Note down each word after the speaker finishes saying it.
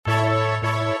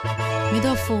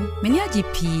Medofo, many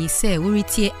GP say we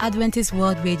retie Adventist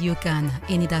World Radio Ghana.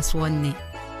 Any that's one ne.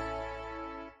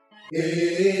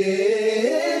 AWR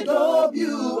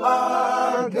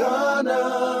Ghana.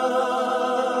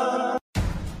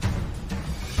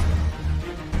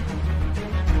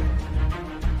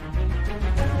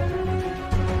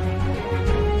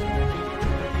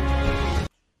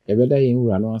 Ebeda yin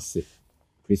wura no ase.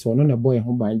 Kristo no na boy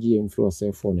ho banji emfro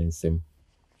osefo no nsem.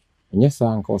 Enye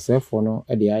sa anka osefo no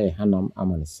e de aye hanam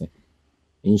amanese.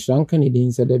 Inhranka ne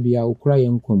din se da bia okura ye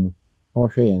nkomu. Na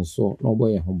ohwe ye nso na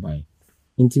oboye ho ban.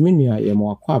 Intimi nua ye ma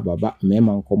wakwa baba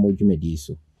mema nkomo dwumadi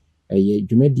so. Eye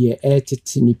dwumadi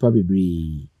tete nipa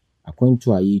bebre.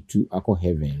 Akwantu ayitu akọ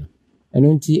heaven no.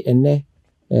 Eno nti enne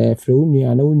frewu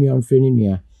nua na wonua mfre ni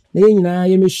nua. Na ye nyina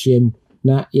ye mehiem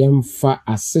na yemfa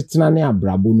asetena ne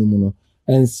abrabo no mu no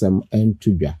ensem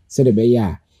entudwa se de be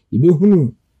ya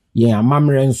ibehunu ye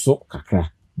amamre nso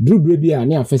kakra drubre bia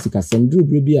ne afesika sem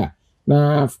drubre bia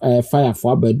na fire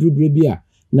for aba drubre bia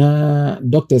na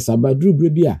doctors aba drubre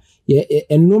bia ye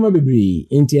enoma bebre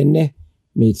enti enne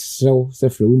me sew se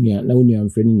frɛ wonua na wonua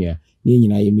mfrɛ ne nua ne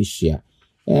nyina ye mehia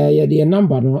ye de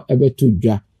number no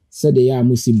ebetudwa se de ya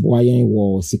musi boa yen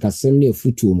wo sikasem ne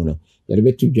afutuo mu no ye de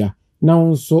betudwa na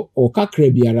nso okakra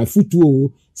biara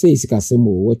futuo say sikasem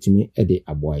o watimi e de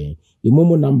aboayen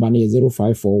imomo number na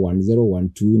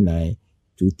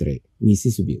 0541012923 mi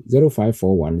sisubi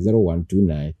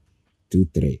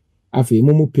 0541012923 afi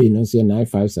imomo pay no so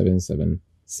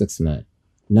 957769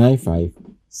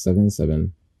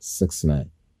 957769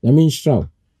 yamin shraw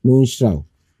no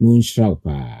nshraw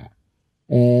pa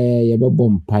ye bebo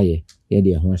mpaye ye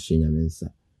de ho ahye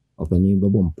nyamensa opani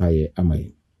bebo mpaye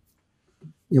amaye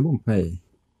yebo mpae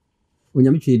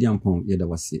onyame twe di ampon yeda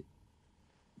wase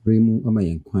bremu ama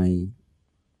yen kwan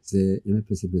ze yeme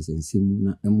pese nsem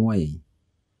na emoa yen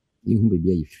yehu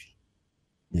bebia yefiri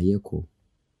na yeko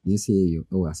yese yeyo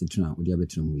ewa asetena odi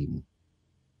abetena mu yimu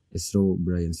esro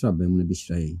brian sra ban mu na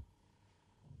bihira yen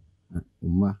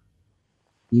umma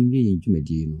yimye yen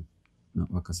dwumadi no na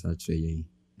wakasa kire yen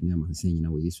ne amansen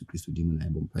nyina wo Yesu Kristo di mu na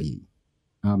yebo mpae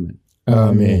amen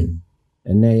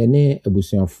ene yene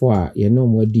abusuafo a yene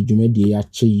omo adi dwumadi ya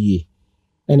kyeye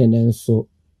ene nenso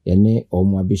yene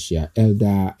omo abehia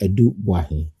elder edu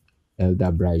boahe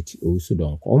elder bright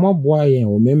osudonko omo boa yen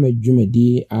o mema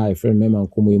dwumadi a efre mema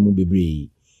nkomo emu bebre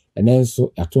ene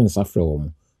nso yato nsafre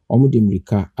omo de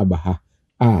mrika abaha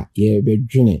a ye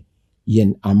bedwene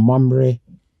yen amamre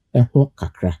eho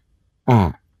kakra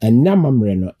a enne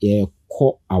amamre no ye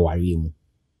kɔ aware mu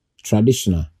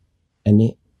traditional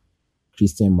ene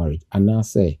Christian marriage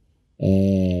anase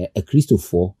a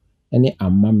Christopher ene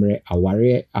amamre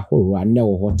aware ahoro ane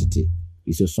wo hotete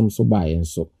iso somso ba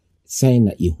yenso sign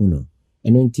na yehuno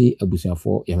eno nti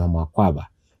abusuafo yamama akwaba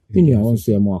binu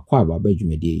awonso yamama akwaba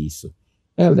badwumade yiso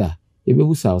elder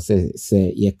ebebusa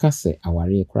se yekase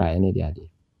aware kra ene de ade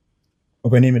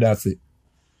opani mi dase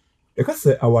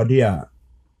yekase awade a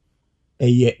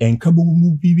eye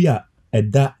enkabomu bibia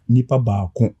eda nipa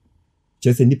baako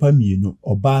chese nipa mienu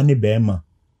oba ne bema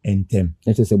entem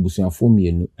chese busuafo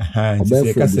mienu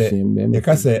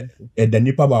yekase eda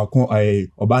nipa baako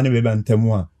oba ne beba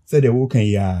entem a se de wo kan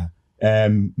ya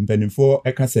mpanimfo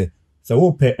ekase se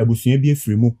wo pe abusua bi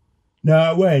efirimu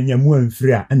na wa anyamu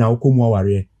amfiri a na wokomu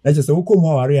aware na chese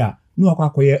wokomu aware a no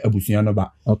akwakoye abusua no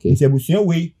ba nti abusua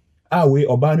we a we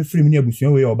oba ne firimu ne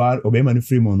abusua we oba obema ne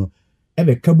firimu no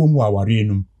ebe kabomu aware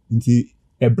num nti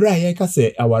ebra ye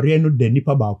kase aware no de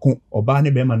nipa baako oba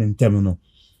ne bema ne ntem no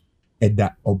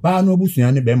eda oba no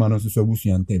abusua ne bema no so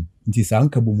abusua ntem nti sa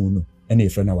anka bomu no ene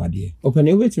efre na wade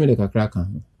opane wetime de kakra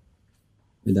kan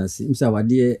medasi msa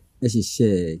wade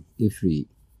ehihye efri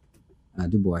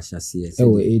adebo ahyase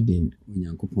ewo Eden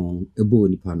onyankopon ebo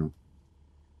nipa no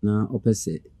na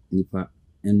opese nipa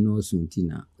enno sunti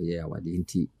na oye awade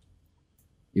nti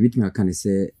ebitumi aka ne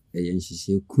se eye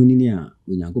nhihye kunini a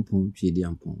onyankopon twedi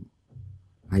ampon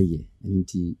aye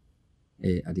nti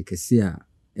adekese a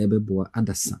ebeboa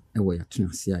adasa ewo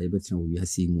yatenase a yebetena wo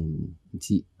wiase mu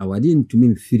nti awade ntumi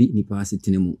mfiri nipa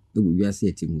asetena mu ewo wiase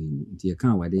etemu mu nti ye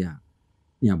kan awade a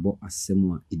ne abo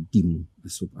asem a edimu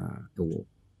asopa ewo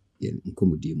ye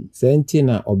nkomodi mu senti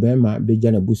na obema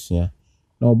beja na busua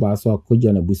na oba so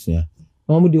akoja na busua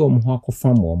na omo de omo ho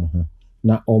akofam omo ho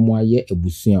na omo aye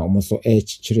abusua omo so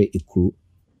echichire ekuru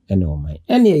ene oman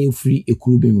ene ye free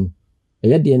ekuru bi mu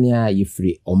eye de ne a ye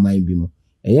free oman bi mu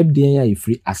eye de a ye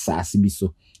free asase bi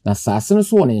so na asase no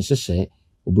so won nhyehyɛ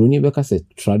obroni beka se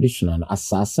traditional na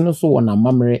asase no so won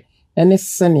amamre ene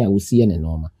sene a wosi ye ne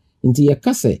normal nti ye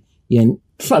ka se ye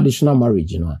traditional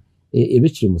marriage no e be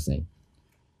chire mu sen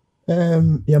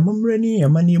ya mamre ni ya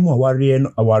mani mu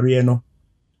aware no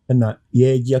na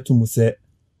yɛgye ato mu sɛ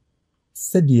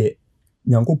sɛdeɛ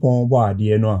Nyankopɔn bɔ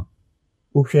adeɛ no a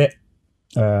wohwɛ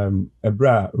ɛberɛ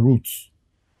a Ruth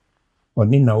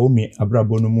ɔne Naomi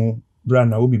abrabɔ no mu berɛ a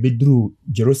Naomi bɛduru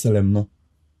Jerusalem no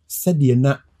sɛdeɛ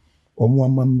na ɔmo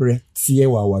amammerɛ teɛ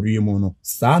wɔ awareɛ mu no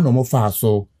saa na ɔmo faa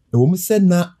so ɛwɔ mu sɛ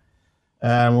na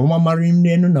ɔmo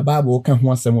amammerɛ no na Bible ka ho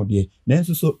asɛm deɛ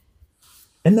nanso so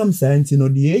ɛnam saa nti no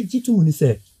deɛ ɛgye to mu ne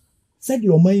sɛ sɛdeɛ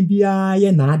ɔman biara yɛ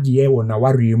n'adeɛ wɔ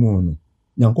n'awareɛ mu no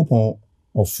Nyankopɔn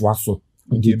ɔfoa so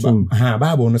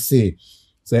Bible no sɛ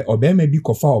ɔbɛrima bi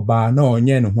kɔfa ɔbaa na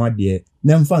ɔnyɛ ne ho adeɛ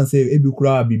na mfa sɛ ebi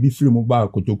koraa bibi firi mu baa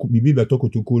kotoku bibi bɛtɔ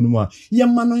kotoku no mu a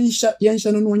yɛma no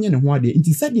yɛnhyɛ no ɔnyɛ ne ho adeɛ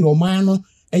nti sɛdeɛ ɔman no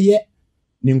ɛyɛ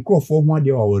ne nkurɔfoɔ ho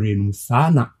adeɛ wɔ awareɛ no mu saa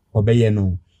na ɔbɛyɛ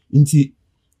no nti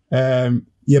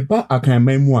yɛba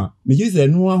akanman mu a megye sɛ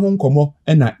no ho nkɔmmɔ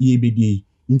ɛna yɛbɛdie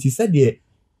nti sɛdeɛ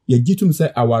yɛgye tom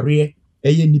sɛ awareɛ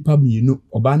ɛyɛ nipa mmienu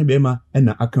ɔbaa ne bɛrima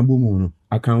ɛna aka bɔ mu no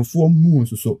akanfoɔ mu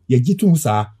nso so yɛgye tom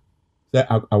saa sɛ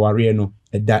awareɛ no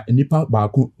ɛda nipa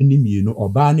baako ne mmienu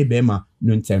ɔbaa ne bɛrima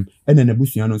no ntɛm ɛna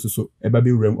n'abusua no nso so ɛba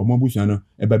bɛwura mu ɔmo abusua no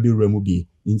ɛba bɛwura mu bie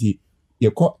nti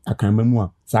yɛkɔ akanman mu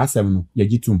a saa asɛm no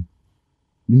yɛgye tom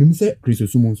menim sɛ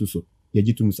Kristosom nso so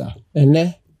yɛgye tom saa ɛnɛ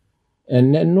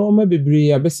nneɛma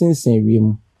bebree abɛsensɛn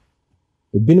wiem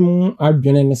ebinom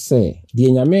adwene ne sɛ deɛ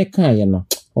Nyame kaeɛ no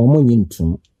ɔmo nye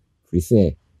ntom firi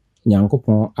sɛ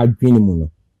Nyankopɔn adwene mu no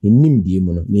nimdeɛ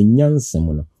mu no nyansa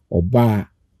mu no ɔbaa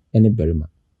ne barima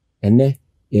ɛnɛ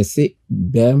yɛse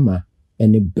barima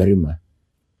ne barima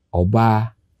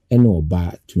ɔbaa ne ɔbaa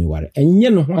tumi ware ɛnyɛ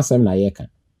ne ho asɛm na yɛka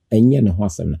ɛnyɛ ne ho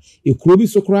asɛm na ekuro bi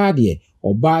so koraa deɛ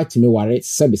ɔbaa tumi ware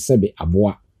sɛbesɛbe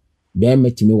aboa barima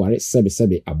tumi ware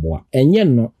sɛbesɛbe aboa ɛnyɛ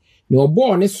no ne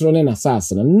ɔbɔɔ ne soro ne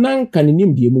n'asase no nanka ne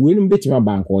nimdeɛ mu wei no betumi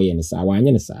aba nka ɔyɛ ne saa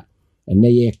wanyɛ ne saa ɛnɛ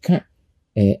yɛka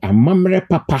amammerɛ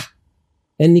papa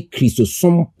ne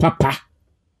Kristosom papa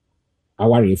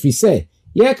aware fi sɛ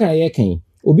yɛka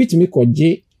obi tumi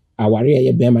kɔgye aware a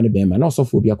yɛ bɛrima ne bɛrima na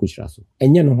ɔsɔfo obi akɔhyira so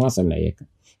ɛnyɛ no ho asɛm na yɛka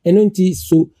ɛno nti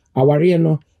so aware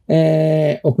no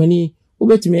ɔpani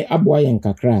wobɛtumi aboa yɛn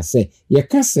kakra sɛ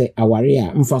yɛka sɛ aware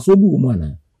a mfaso bi wɔ mu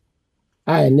ana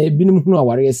a ɛnɛ binom hunu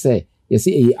aware sɛ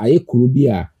yɛsɛ ayɛ kuro bi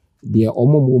a deɛ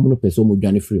ɔmo mu no pɛ sɛ ɔmo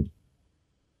dwane firi mu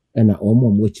ɛna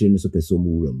ɔmo akyire no so pɛ sɛ ɔmo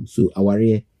wura mu so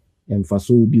aware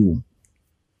mfaso bi wɔ mu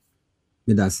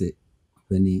medase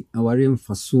ɔpani aware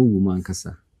mfaso wɔ mu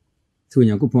ankasa sɛ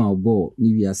Onyankopɔn a ɔbɔɔ ne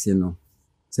wiase no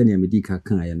sɛnea medi ka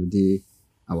kaeɛ no de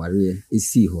awareɛ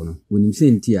ɛsii hɔ no wɔnim sɛ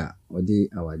nti a ɔde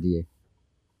awadeɛ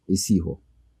ɛsii hɔ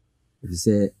ɛfiri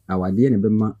sɛ awadeɛ ne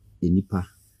bɛma nipa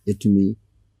ɛtumi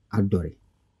adɔre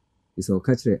sɛ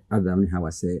ɔka kyerɛ Adam ne Hawa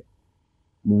sɛ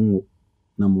monwo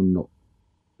na monnɔ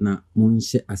na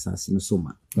monhyɛ asase no so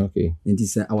ma nti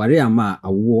sɛ awareɛ ama a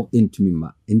awoɔ ntumi ma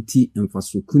nti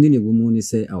mfaso kuni ne wɔ mu ne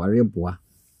sɛ awareɛ boa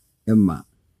ɛma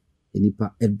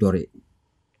nipa ɛdɔre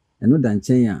ɛno da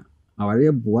nkyɛn a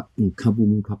awareɛ boa nka bɔ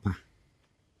mu papa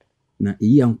na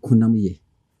ɛyi ankonam yɛ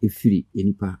ɛfiri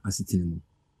nipa asetena mu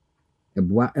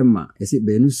ɛboa ɛma ɛsɛ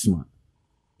baanu so a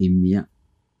ɛmmia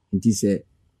nti sɛ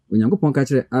Onyankopɔn ka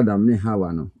kyerɛ Adam ne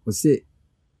Hawa no ɔsɛ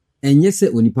ɛnyɛ sɛ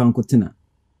onipa nkotena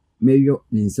mɛyɔ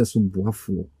ne nsɛ so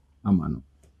boafoɔ ama no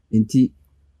nti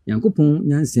Nyankopɔn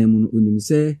nyansan mu no onim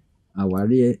sɛ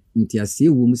awareɛ ntiaseɛ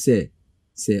wɔ mu sɛ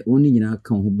wɔn nyinaa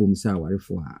ka ho bom sɛ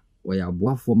awarefoɔ a wɔyɛ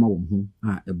aboafoɔ ma wɔn ho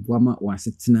a ɛboa ma wɔn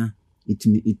asetena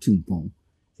ɛtumi ɛtu mpɔn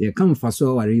sɛ yɛka mfaso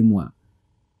awareɛ mu a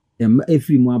ɛmma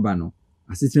ɛfiri mu aba no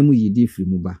asetena mu yɛdi ɛfiri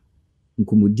mu ba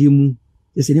nkɔmmɔdie mu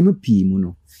yɛsɛ nneɛma pii mu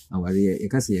no awareɛ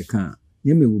yɛka sɛ yɛka a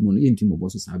nneɛma ɛwɔ mu no yɛntumi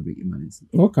mmɔbɔ so saa bere ima no nsi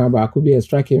wɔka baako bi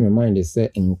strike in my mind sɛ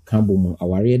nka bɔ mu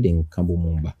awareɛ de nka bɔ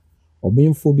mu ba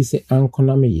ɔbɛnfo bi sɛ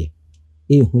ankonam yɛ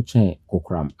ɛhu kyɛn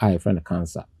kokoram a yɛfrɛ no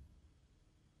cancer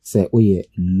sɛ oyɛ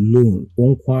loan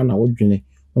wonkwa na wodwene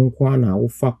wonkwa na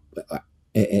wofa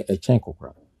kyɛn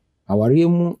kokoram awareɛ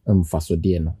mu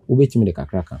mfasodeɛ no wobɛtumi de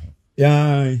kakra ka ho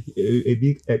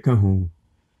ebi ɛka ho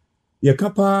yɛka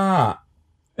paa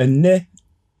ɛnnɛ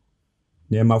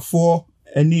nneɛmafoɔ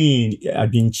ne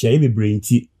adwenkyerɛ bebree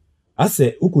nti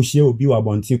asɛ wokɔhyia obi wɔ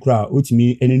abɔnten koraa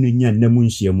wotumi ne no nya nnam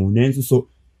nhyiamu nanso so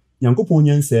Nyankopɔn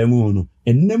nyansaa mu no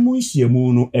nnam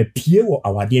nhyiamu no apie wɔ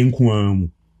awadeɛ nko ara mu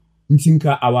nti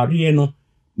nka awareɛ no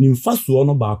ne mfasoɔ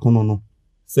no baako no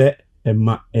sɛ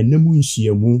ɛma nnam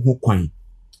nhyiamu ho kwan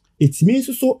ɛtumi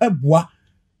nso so ɛboa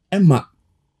ɛma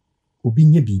obi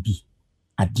nya biribi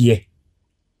adeɛ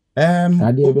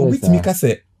obi tumi ka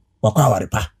sɛ wakɔ aware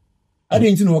pa ade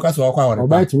nti no wɔka sɛ wakɔ aware pa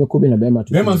ɔbaa tumi kɔ bi na bɛrima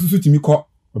to bɛrima nso so tumi kɔ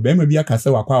ɔbɛrima bi aka sɛ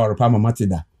wakɔ aware pa ma mate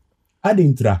da ade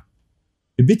ntra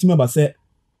ebi tumi aba sɛ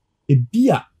ebi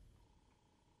a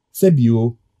sɛ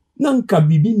bio na nka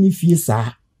biribi ni fie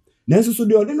saa nanso so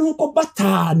de ode no ko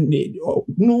bata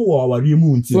no wo aware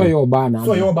mu nti so yo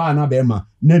ba na be ma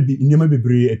na bi nyema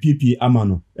bebre apiepie ama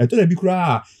no eto na bi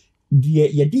kura de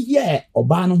ye de ye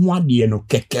oba no ho ade no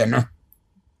keke no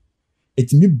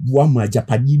etimi bua ma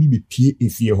japadi bi bepie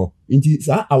efie ho nti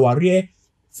sa aware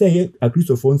se ye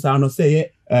akristofo nsa no se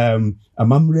ye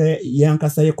amamre ye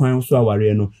ankasa ye kwan so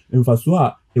aware no mfaso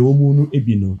a ewo mu no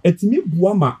ebi no etimi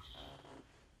bua ma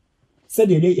se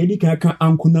de edi kan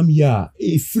ankunam ya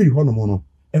free honom no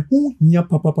ehu nya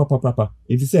papa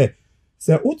efi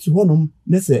se oti honom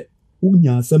ne se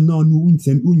unya asem na onu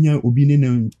untem unya obi ne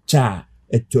na cha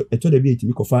eto de bi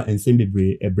etimi kofa ensem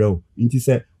bebre ebreo nti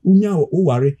se unya wo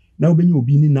ware na obenya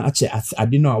obi ni na ache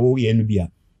ade no awo ye no bia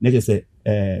na je se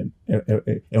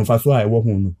emfaso a ewo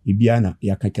hu no ebia na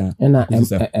yakaka na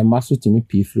emaso timi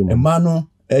pi free mo ema no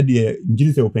de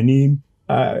njiri se opani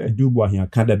dubu ahia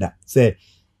kadada se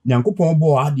nyankopon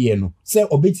bo ade no se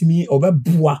obetimi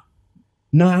obebua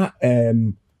na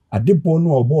adebo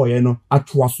no obo ye no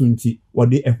atoa so nti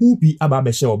wode ehu bi aba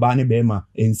be hye oba ne be ma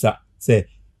ensa se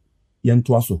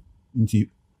yentoa so nti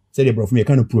se de brofo me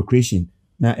kind of procreation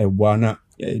na eboa na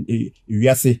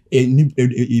wiase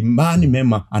ma ni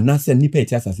mema anase nipa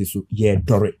etiasase so ye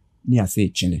dore ni ase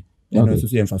chine na so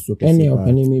ye mfaso kese ene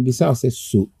opani me bi sa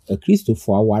so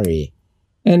Christopher aware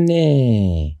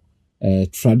ene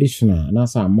traditional na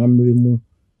sa amamre mu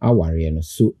aware no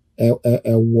so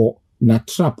wo na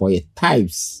trap or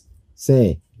types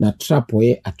say na trap or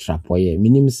atrapoye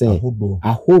minim say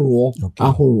ahoro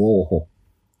ho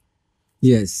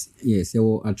yes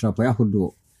ewo atrapoye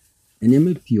ahodo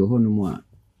eneme pio ho no mu a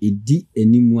edi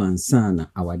enimu ansana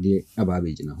awade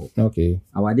ababejina ho okay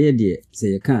awade de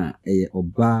say ka eye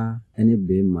oba ene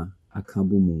bema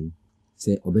akabo mu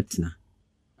say obetena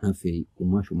afei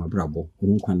umahwe mabrabo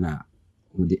nkwana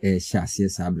mudi hyase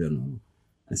sabre no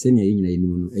asenia yinyina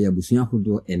enimu no eyabusun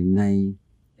ahodo enan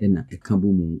ena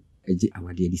ekabo mu eji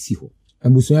awade de si ho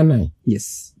abusun nan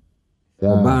yes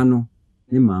oba no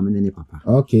ni maame ne papa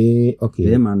okay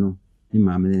bema no ni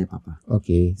maame ne papa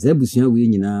okay zebusun we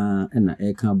nyina ena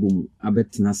ekabo mu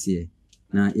abetena se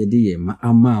na yede ye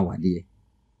ama awade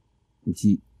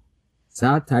nti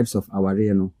sa types of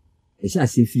aware no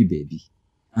hyase free baby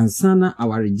ansana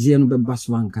awaregye no beba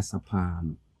so ankasa pa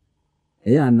no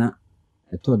eya na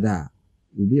etoda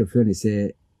obi e friend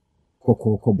say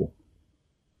kokokobo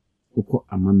koko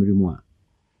amamre mu a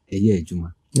eye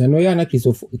adwuma na no ya na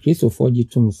Christopher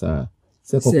gitum sa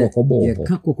se kokokobo ye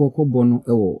ka kokokobo no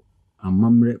ewo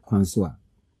amamre kwanso a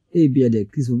ebia de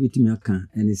Christopher bitimi aka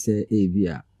ene se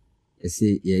ebia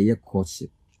ese ye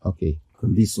courtship okay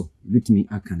kondiso bitimi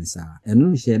aka ne sa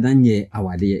eno hye dan ye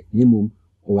awade nemum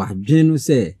o adwen no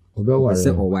se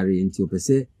oware nti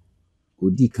opese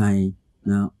odi kan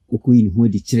na okoyi ni ho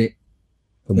di kire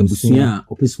abusua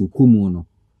opese okumu no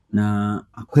na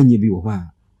akwanye bi wo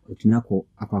ha otumi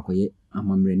akwakoye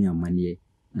amamre ni amane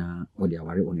na odi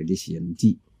aware onedihye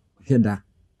nti hweda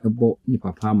ebo ni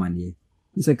papa amane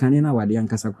nse kan na wade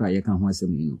ankasa kra ye kan ho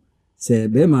asem yi no se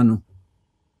be ma no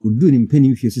odu ni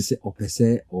mpeni hwie so se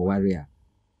opese oware a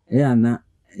eya na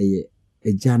eye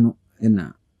eja no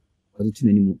na odi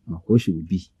tunanimu makohwe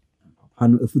obi papa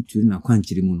no afutu na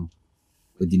kwankyere mu no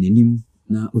odi nanim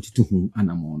na otutu hu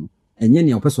anamo no enye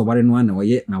ne opese obare no na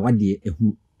oye na wade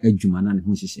ehu adwuma na ne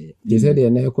ho hyehye je se de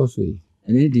na ekoso yi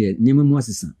ene de nyema mu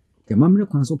asesa ke mamre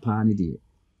kwanso pa ne de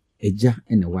eja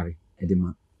ene ware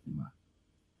edema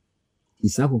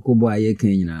isa kokobo aye kan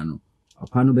nyina no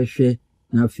papa no behwe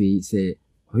na afi se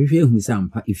ohwe ehu se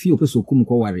ampa ifi opese okum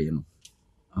ko ware no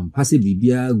ampa se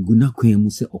bibia guna kwan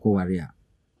mu se okoware a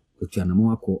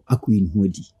otuanamo akoyi ho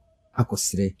adi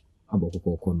akosere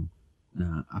abokokoko no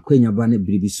na akwanya ba na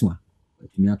biribi so a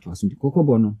atumi ato aso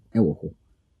kokobo no ewo ho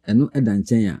eno eda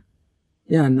nchen a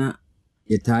ya na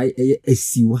yetai eye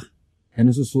asiwa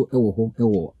eno so ewo ho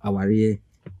ewo aware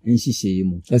enhihye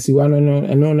mu asiwa no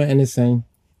eno no enesen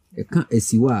eka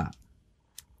asiwa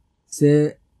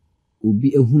se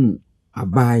obi ehunu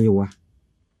abayewa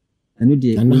eno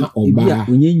de ibia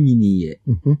onye nyiniye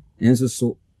enso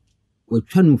so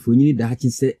watwa no mfonyini da hakin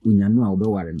se onyano a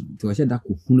obeware no nti ohye da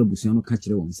ko hunu abusuan no ka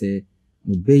kire won se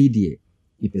mo beyi de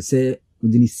ipese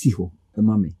odini si ho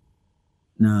emame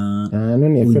na no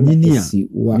ne fena si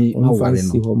wa on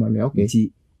si ho mame okay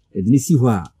nti edini si ho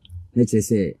a na kire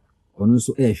se ono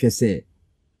so ehwe se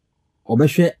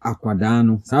obehwe akwada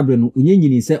no sabre no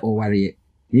onyenyini se oware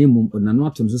ne mum onano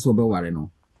atom so obeware no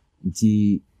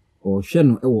nti ohwe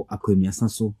no ewo akwamiasa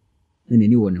so na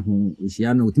nani wo ne ho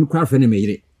ohia no otimi kra fe ne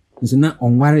meyire nso na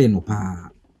onware no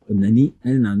pa nani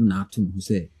ene na no na atom ho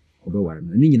se obeware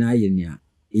no ni nyina ye ni a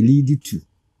elidi tu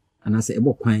anase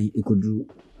ebo kwan ekoduru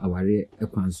aware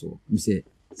ekwanso mse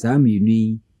saa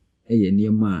mmienu ɛyɛ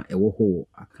nneɛma a ɛwɔ hɔ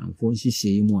akamfo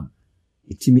nhyehyɛ mu a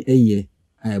ɛtumi ɛyɛ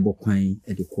a ɛbɔ kwan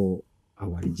ɛde kɔ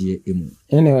awaregyeɛ mu.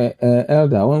 ɛna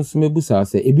elder wɔn nso mebusa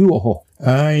sɛ ebi wɔ hɔ.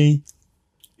 Ai,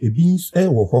 ebi nso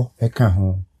ɛwɔ hɔ ɛka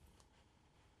ho.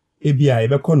 Ebi a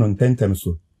yɛbɛkɔ no ntɛntɛm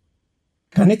so.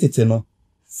 Kane tete no,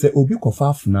 sɛ obi kɔfa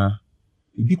afena,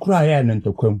 ebi koraa yɛ no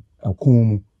ntɔkwam akɔn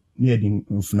mu, na yɛde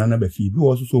mfena no bɛfi. Ebi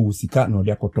wɔ so wɔ sika na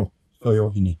ɔde akɔtɔ, sɛ ɔyɛ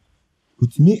ɔhene.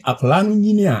 Otumi akwadaa no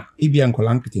nyini a ebi a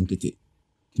nkwadaa nketenkete.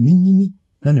 Otumi nyini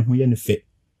na ne ho yɛ ne fɛ.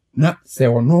 Na sɛ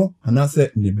ɔno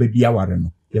anaasɛ ne ba bi aware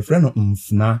no, yɛfrɛ no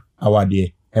mfena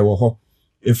awadeɛ ɛwɔ hɔ.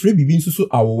 Efrɛ bibi nso so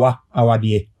awowa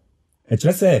awadeɛ.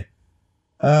 Ɛkyerɛ sɛ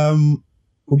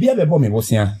obi abɛbɔ me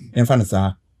bosia ɛmfa no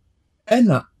saa.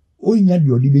 Ɛna onya deɛ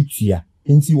ɔde betua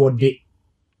nti wɔde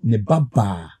ne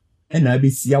baba ɛna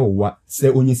abɛsi awowa.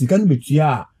 Sɛ onya sika no betua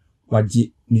a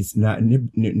wagye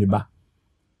ne ba.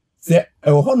 Sɛ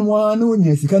ɛwɔ hɔ no a na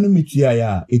onya sika no betua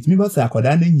ya etumi ba sɛ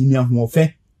akwadaa na nyini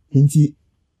ahoɔfɛ nti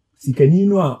sikani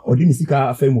no a ɔde ne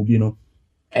sika afɛ mu bi no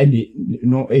ɛde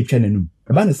no ɛtwa n'anum.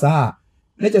 Ɛba ne saa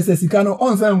na kyerɛ sɛ sika no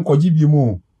ɔnsan nkɔgye bi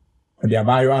mu ɔde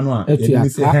abaayewa no a ɛde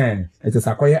sɛ ɛkyɛ sɛ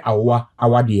akɔyɛ awowa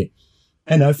awadeɛ.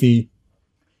 Ɛna afei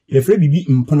yɛfrɛ bibi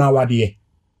mpona awadeɛ.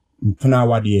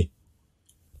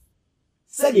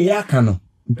 Sɛdeɛ yɛaka no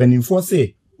mpanimfoɔ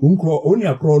sɛ ɔni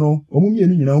akorɔ no ɔmo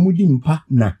mmienu nyinaa ɔmo di mpa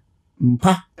na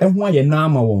mpa ɛho ayɛ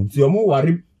naama wɔn nti ɔmo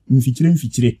ware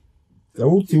mfikyire. Sɛ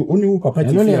wote ɔne wo papa ti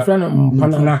fia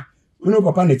mpona ɔne wo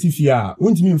papa na ti fia a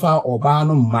wontumi mfa ɔbaa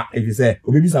no mma ɛfiri sɛ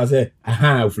obebisa sɛ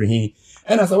ofiri he.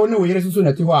 Ɛna sɛ wone wo yere soso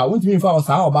na ti hɔ a wontumi mfa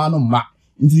saa ɔbaa no mma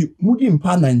nti mudi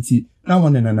mpa na nti na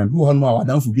wɔne nana bi hɔ no a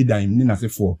wadanfo bi dan ne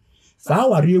nasefoɔ. Saa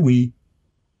awareɛ wei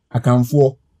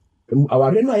akamfoɔ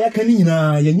awareɛ no a yɛaka ne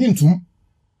nyinaa yɛnye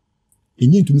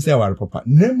ntum sɛ aware papa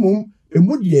na mmom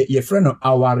emu deɛ yɛfrɛ no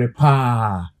aware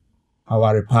paa.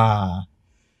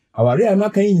 Aware a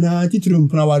maka nyinaa titiri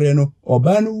mpona aware no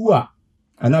ɔbaa no wu a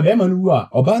ana bɛrima no wu a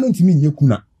ɔbaa no ntumi nyɛ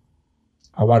kuna.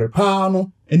 Aware paa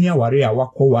no ɛne aware a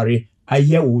wakɔ ware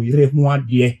ayɛ wo yere ho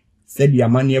adeɛ sɛdeɛ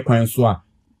amanneɛ kwan so a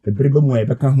ɛbere bɛ mu a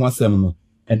yɛbɛka ho asɛm no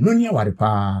ɛno ne aware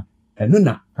paa. Ɛno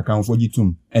na akamfoɔ gye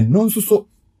tum. Ɛno nso so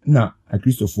na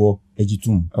akristofoɔ agye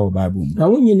tum ɛwɔ Bible mu. Na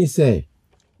wonyini sɛ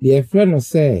deɛ yɛfrɛ no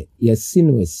sɛ yɛsi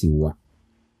no asiwa.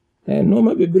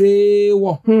 Nneɛma bebree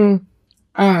wɔ ho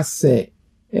a sɛ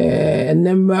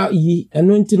nneɛma yi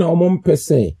ɛno nti na ɔmo mpɛ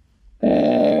sɛ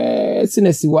si no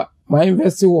asiwa ma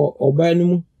invest wɔ ɔbaa no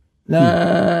mu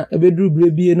na ɛbɛduru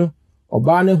bere bie no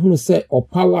ɔbaa no hunu sɛ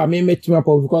ɔpa wɔ a memɛtumi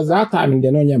apɔ because that time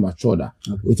deɛ no ɔnyɛ mature da.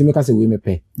 Otumi ka sɛ wei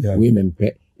mepɛ wei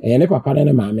mempɛ. Ɛyɛ ne papa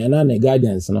ne maame anaa ne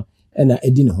guardians no ɛna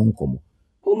edi ne ho nkɔmɔ.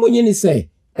 Ɔmo nyɛ ni sɛ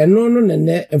ɛno no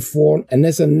ne ɛfoɔ ɛnɛ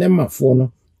sɛ ne mafoɔ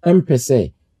no ɛmpɛ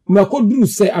sɛ makɔduru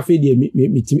sɛ afei deɛ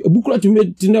metimi ebukura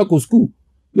tumi ti na kɔ school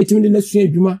metimi de na sua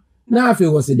adwuma na afei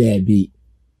wɔ sɛ daabi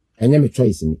ɛnyɛ me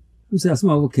choice ni. Sɛ asɛm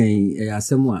a wokan ɛyɛ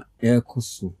asɛm a ɛkɔ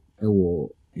so ɛwɔ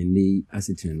ɛnɛ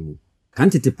asetena no mu. Kan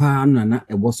tete paa no na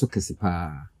ɛbɔ so kɛse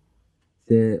paa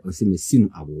sɛ ɔsɛ mesi no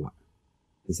awowa.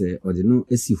 Sɛ ɔde no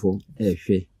esi hɔ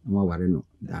ɛhwɛ na waware no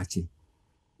daakye.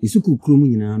 Isuku kurom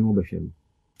nyinaa no bɛhwɛ no.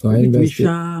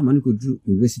 Ɔyɛ ma no kɔduru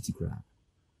university koraa.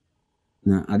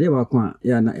 Na adeɛ baako a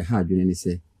yɛ na ɛha adwene ne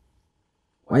sɛ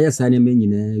wayɛ saa nneɛma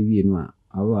nyinaa wie no a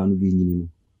awowa no bi nyini no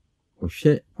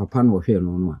ɔhwɛ papa no ɔhwɛ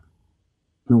no no a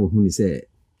na wɔhu ne sɛ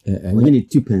ɔnyɛ ne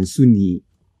tu pensu ni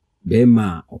bɛrima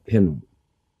a ɔpɛ no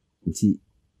nti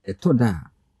ɛtɔ da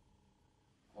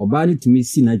a ɔbaa no tumi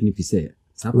si n'adwene pi sɛ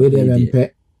saa papa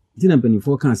deɛ nti na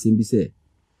mpanimfoɔ ka asɛm bi sɛ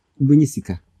wobɛnya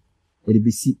sika ɛde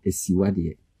bɛsi asiwa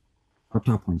deɛ ɔtɔ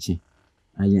apɔnkye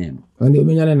ayɛn no ɔne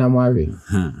wobɛnya ne nam awe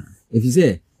ɛfiri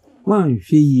sɛ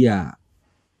woanhwɛ yi a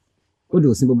wode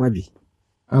wo se bɛbɔ adwe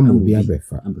ama obi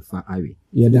abɛfa awe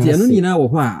nti ɛno nyinaa wɔ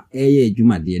hɔ a ɛyɛ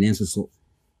adwumadeɛ ne nso so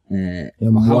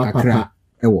ɔhaw kakra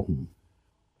ɛwɔ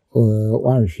ho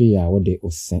woanhwɛ yi a wode wo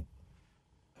se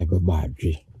ɛbɛbɔ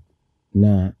adwe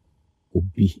na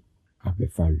obi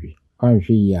abɛfa awe woanhwɛ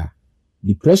yi a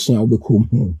depression a wobɛkɔ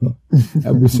mu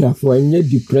abusuafoɔ ɛnyɛ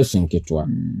depression ketewa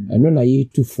ɛno na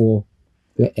yɛtufoɔ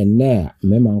sɛ ɛnnɛ a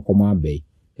mmarima nkɔmɔ abɛi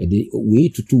ɛde wei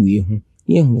tutu wei ho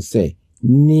ne yɛhunu sɛ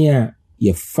nea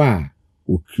yɛfa a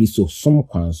okristo som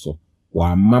kwan so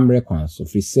wɔ amammerɛ kwan so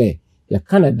firi sɛ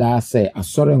yɛka ne daa sɛ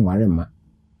asɔre nware ma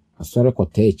asɔre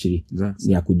kɔta akyiri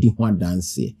ne akɔdi ho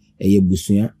adanseɛ ɛyɛ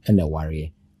busua ɛna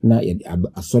wareɛ na yɛde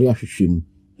asɔre ahwehwɛ mu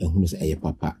ɛhunu sɛ ɛyɛ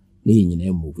papa na yɛ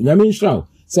nyinaa mu nyame nhyira wo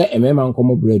sɛ mmarima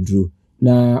nkɔmɔ berɛ duro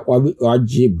na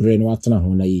wagye berɛ na watena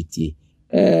ho na yɛtie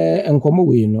nkɔmɔ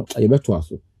wei no yɛbɛtoa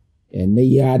so na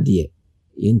yɛ adeɛ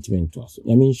yɛntimi ntoa so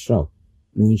nyame nhyira wo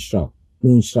no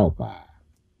nhyira wo paa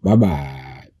bye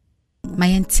bye.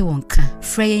 Mayenti wonka.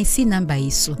 Frey C number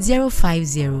iso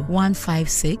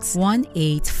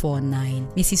 050-156-1849.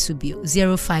 Mrs. Subio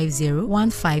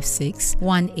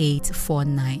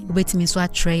 050-156-1849. Ubetimi so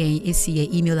atray esi ye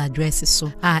email address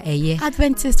so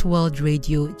Adventist World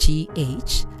Radio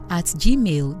GH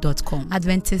 @gmail.com.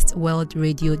 Adventist World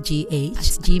Radio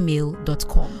GH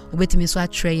 @gmail.com. Ubetimi so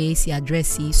atray esi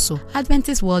address so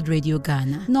Adventist World Radio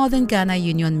Ghana, Northern Ghana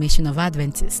Union Mission of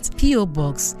Adventists, PO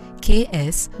Box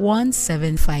KS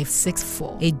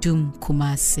 17564, Edum,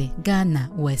 Kumasi, Ghana,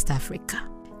 West Africa.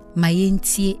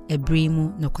 Mayenti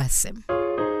Ebrimu Nokwasem.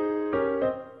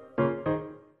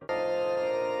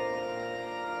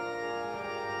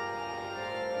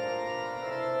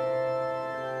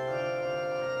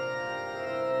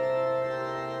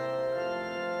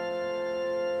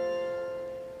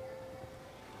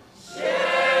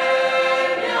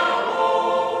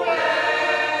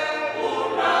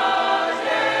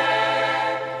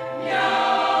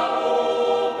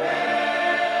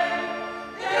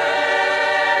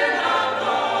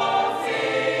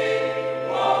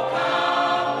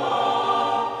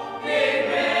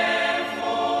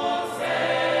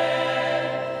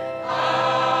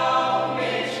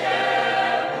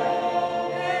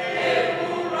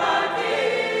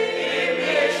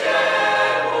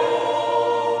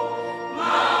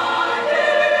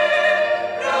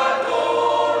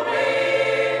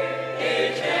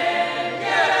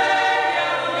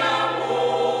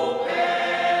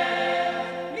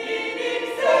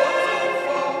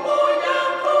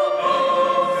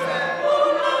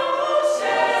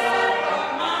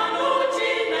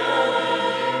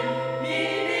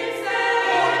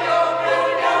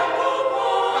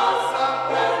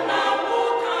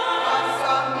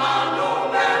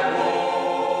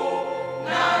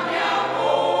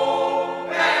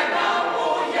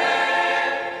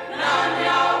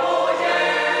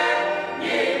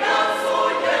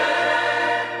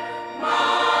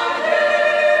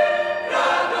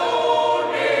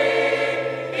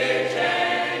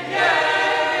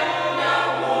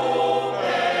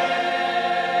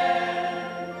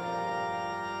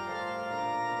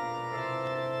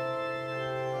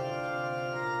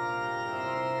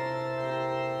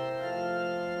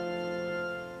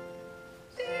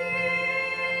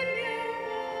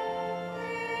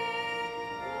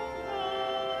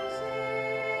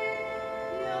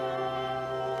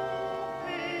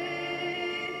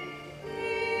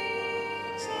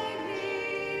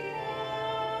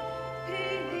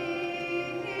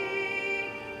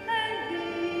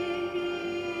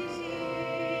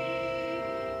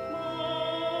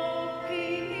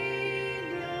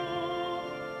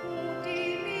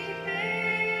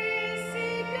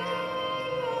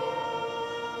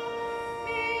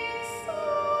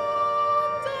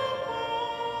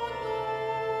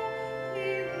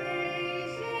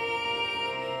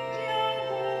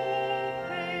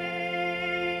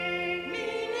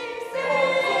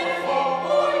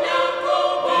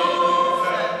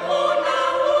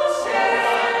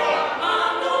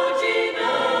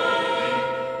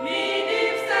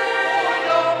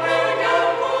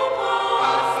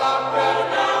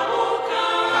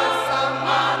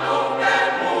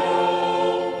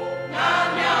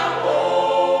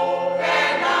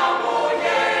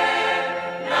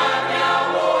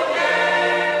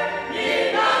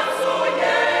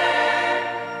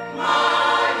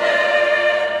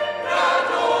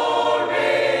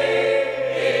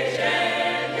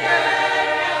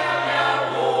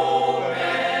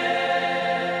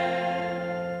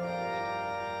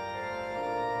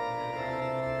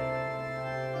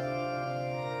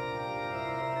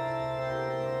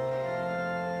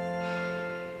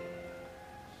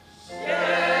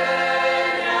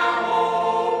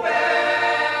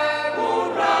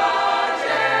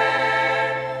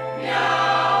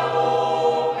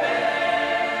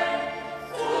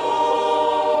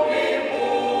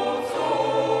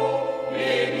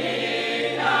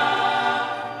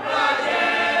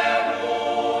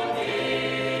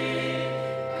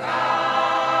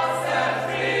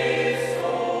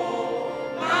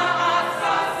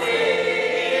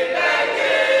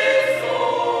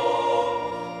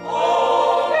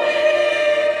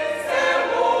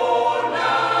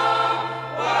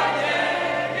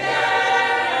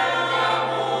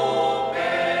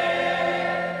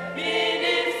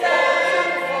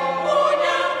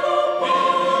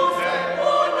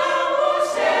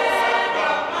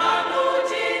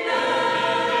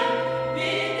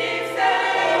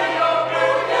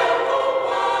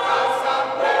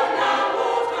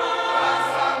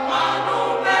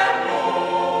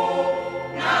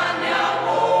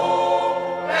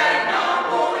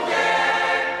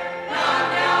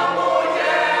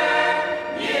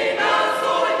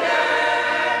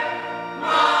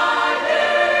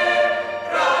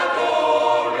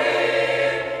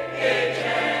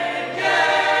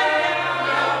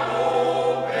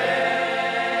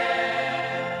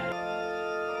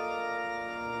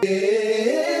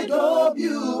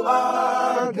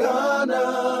 AWR Ghana.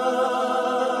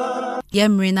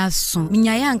 Yemrina so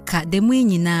minyayanka demu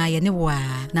nyina ye ne wa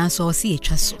nanso o se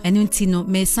etwa so enu nti no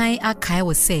mesan akai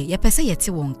wo se ye pese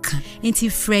yete wonka nti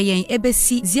frɛ yen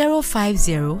ebesi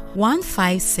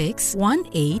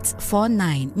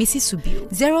 050-156-1849 Missy Subio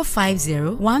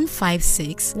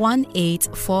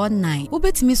 050-156-1849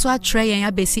 ubetimi so atre yen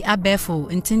abesi abefo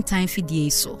ntintan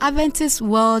fidie so Adventist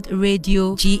World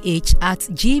Radio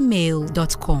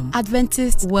GH@gmail.com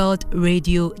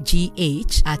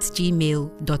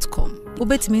adventistworldradiogh@gmail.com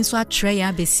Ubetimi so atre yen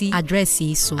abesi address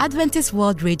so Adventist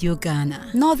World Radio Ghana,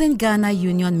 Northern Ghana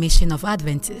Union Mission of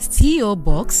Adventists, P.O.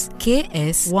 Box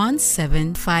KS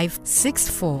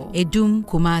 17564, Edum,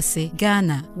 Kumasi,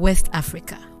 Ghana, West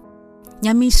Africa.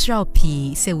 Nyamishrao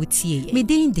P. se wutie,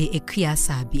 midin de Ekuya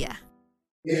Sabia.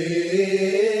 AWR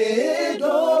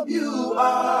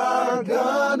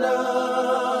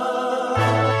Ghana.